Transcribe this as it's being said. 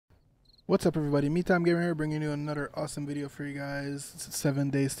What's up, everybody? Me Time Gamer here, bringing you another awesome video for you guys. It's 7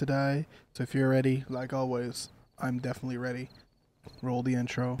 days to die, so if you're ready, like always, I'm definitely ready. Roll the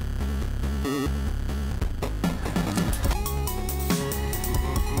intro.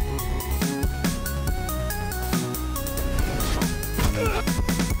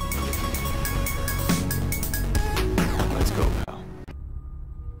 Let's go, pal.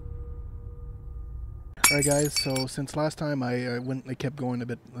 Alright guys, so since last time I kept going a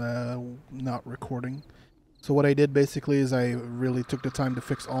bit not recording. So what I did basically is I really took the time to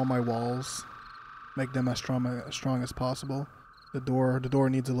fix all my walls, make them as strong as possible. The door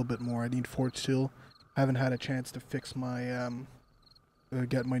needs a little bit more. I need forge steel. I haven't had a chance to fix my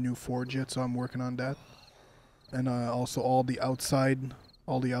get my new forge yet, so I'm working on that. And also all the outside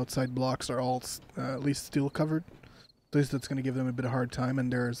blocks are all at least steel covered. At least that's gonna give them a bit of hard time.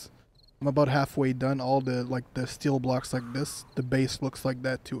 And I'm about halfway done. All the steel blocks like this, the base looks like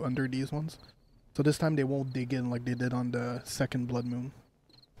that too under these ones. So this time they won't dig in like they did on the second blood moon.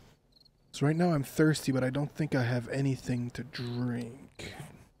 So right now I'm thirsty, but I don't think I have anything to drink.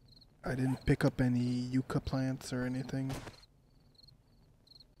 I didn't pick up any yucca plants or anything.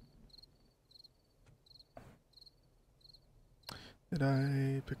 Did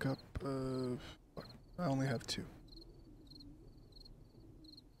I pick up, fuck, I only have 2.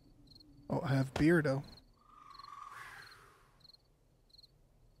 Oh, I have beer though.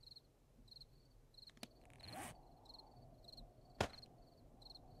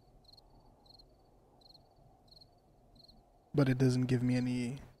 But it doesn't give me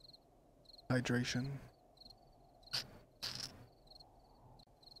any hydration.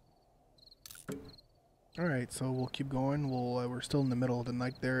 Alright, so we'll keep going. We're still in the middle of the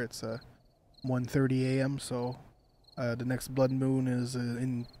night there. It's 1:30 a.m. So the next blood moon is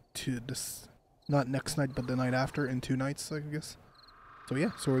not next night, but the night after, in 2 nights, I guess. So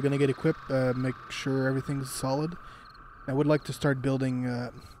yeah, so we're gonna get equipped, make sure everything's solid. I would like to start building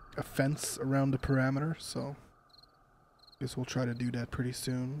a fence around the perimeter, so I guess we'll try to do that pretty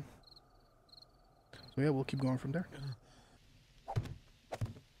soon. So yeah, we'll keep going from there.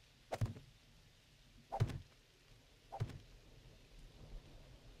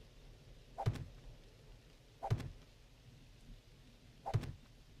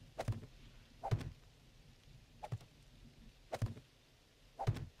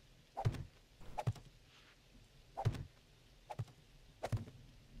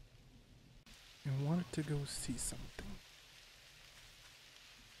 I wanted to go see something.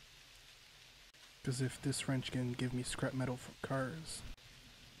 Because if this wrench can give me scrap metal for cars,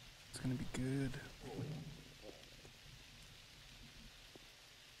 it's gonna be good.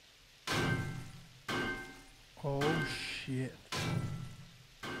 Oh shit.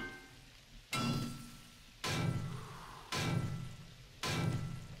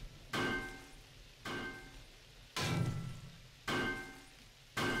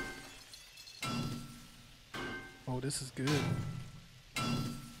 Oh, this is good.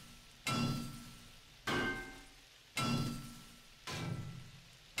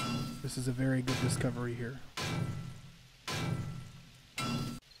 This is a very good discovery here.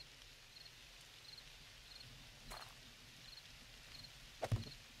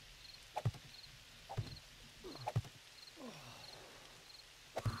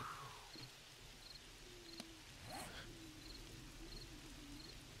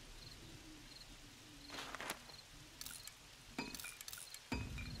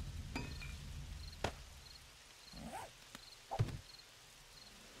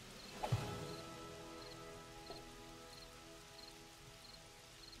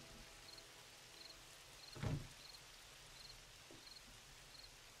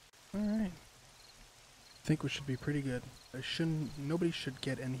 Alright. I think we should be pretty good. Nobody should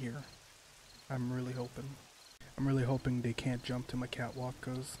get in here. I'm really hoping. I'm really hoping they can't jump to my catwalk,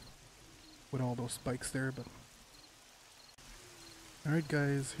 cause with all those spikes there, but... Alright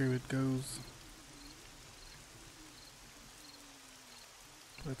guys, here it goes.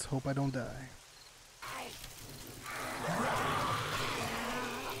 Let's hope I don't die.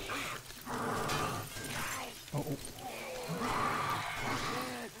 Uh-oh.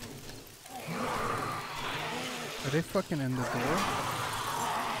 Are they fucking in the door?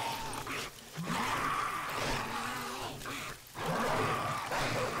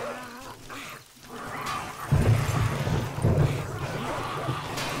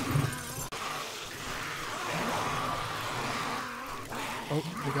 Oh,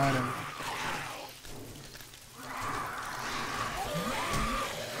 they got him.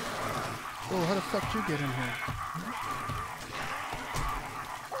 Oh, how the fuck did you get in here?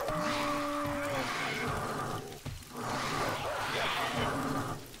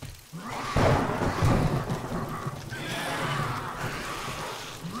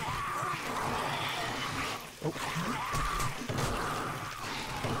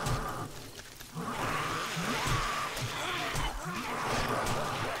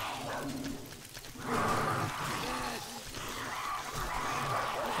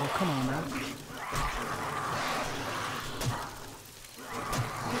 come on, man.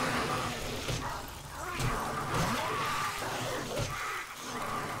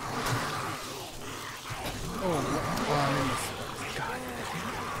 Oh, I'm in this. God.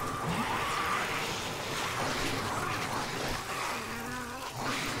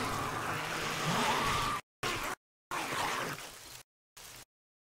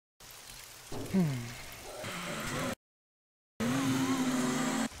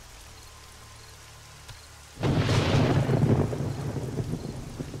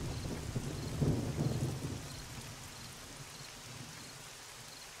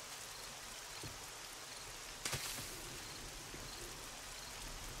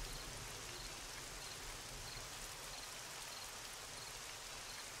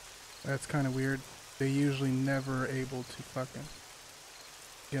 That's kind of weird. They usually never able to fucking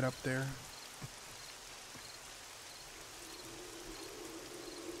get up there.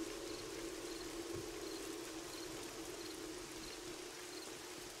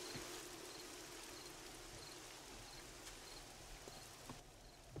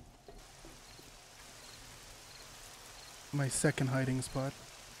 My second hiding spot.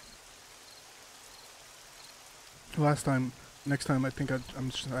 Next time I think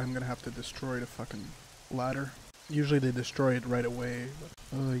I'm gonna have to destroy the fucking ladder. Usually they destroy it right away, but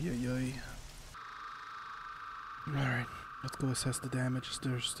oh yeah. Alright, let's go assess the damage.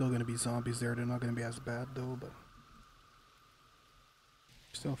 There's still gonna be zombies there. They're not gonna be as bad though, but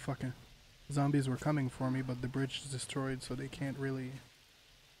still fucking zombies were coming for me, but the bridge is destroyed, so they can't really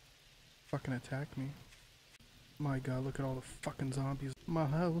fucking attack me. My god, look at all the fucking zombies. My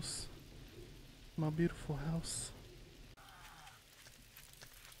house. My beautiful house.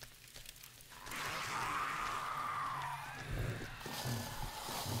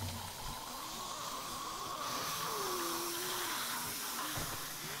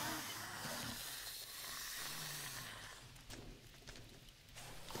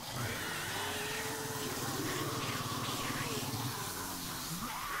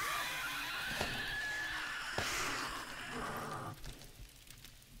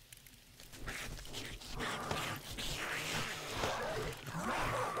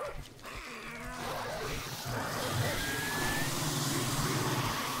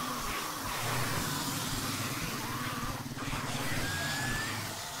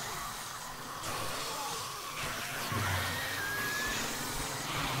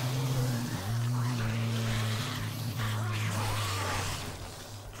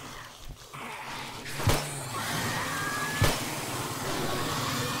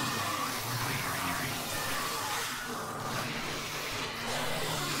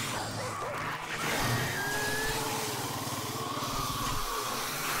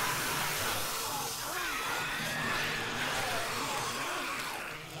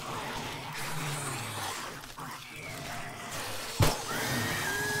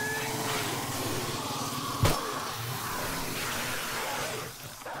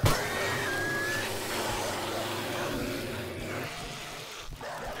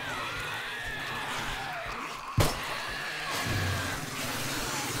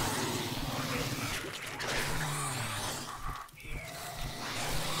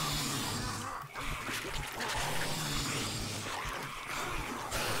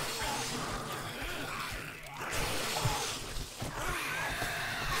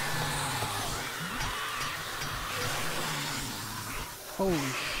 Holy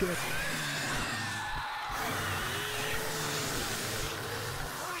shit.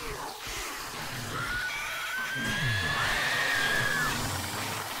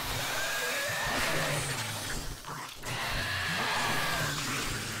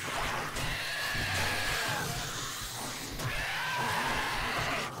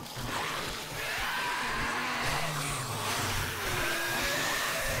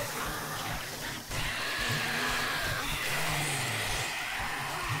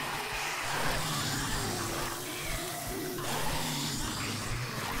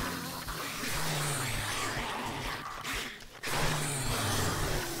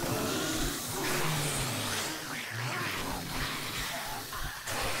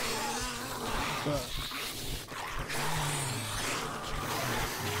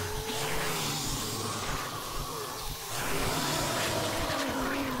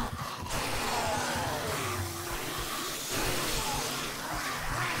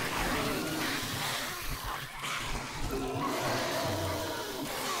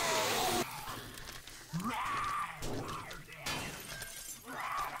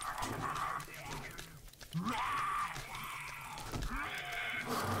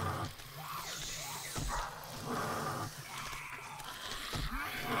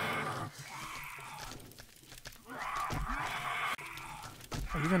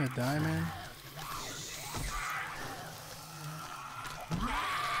 gonna die, man?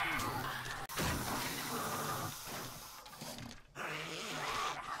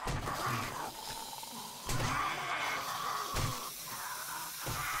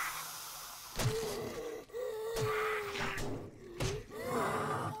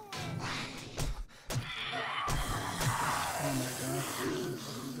 Oh my god.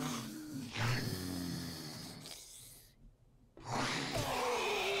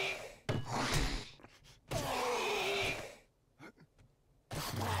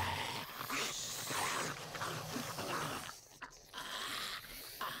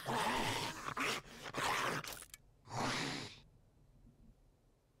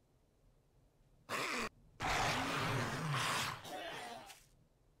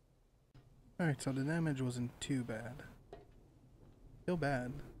 Alright, so the damage wasn't too bad. Still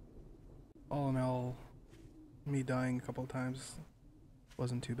bad. All in all, me dying a couple times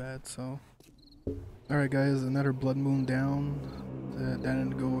wasn't too bad, so. Alright guys, another blood moon down. That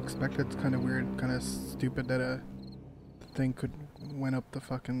didn't go expected. It's kinda weird, kinda stupid that a thing went up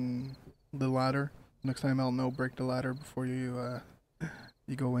the ladder. Next time I'll know break the ladder before you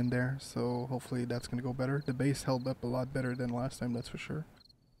you go in there, so hopefully that's gonna go better. The base held up a lot better than last time, that's for sure.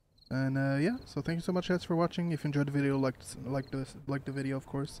 And yeah, so thank you so much guys for watching. If you enjoyed the video, like the video of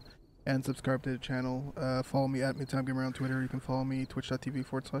course, and subscribe to the channel. Follow me at MeTimeGamer on Twitter. You can follow me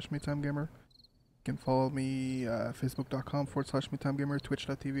twitch.tv/MeTimeGamer. You can follow me facebook.com/MeTimeGamer,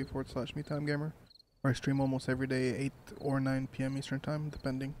 twitch.tv/MeTimeGamer, where I stream almost every day, 8 or 9 p.m. Eastern time,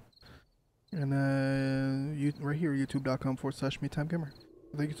 depending. And right here, youtube.com/MeTimeGamer.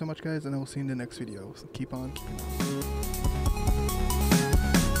 Thank you so much guys, and I will see you in the next video. So keep on.